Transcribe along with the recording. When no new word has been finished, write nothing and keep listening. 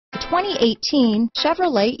2018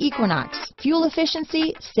 Chevrolet Equinox. Fuel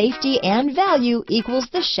efficiency, safety, and value equals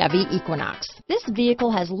the Chevy Equinox. This vehicle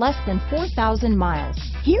has less than 4,000 miles.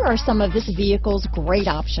 Here are some of this vehicle's great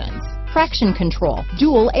options: traction control,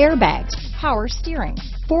 dual airbags, power steering,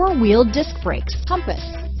 four-wheel disc brakes, compass,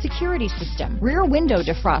 security system, rear window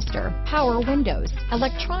defroster, power windows,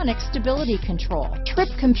 electronic stability control, trip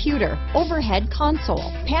computer, overhead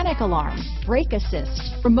console, panic alarm, brake assist,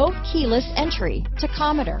 remote keyless entry,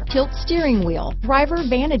 tachometer, tilt steering wheel, driver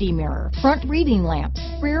vanity mirror, front reading lamps,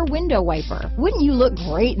 rear window wiper. Wouldn't you look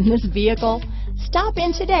great in this vehicle? Stop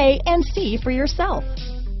in today and see for yourself.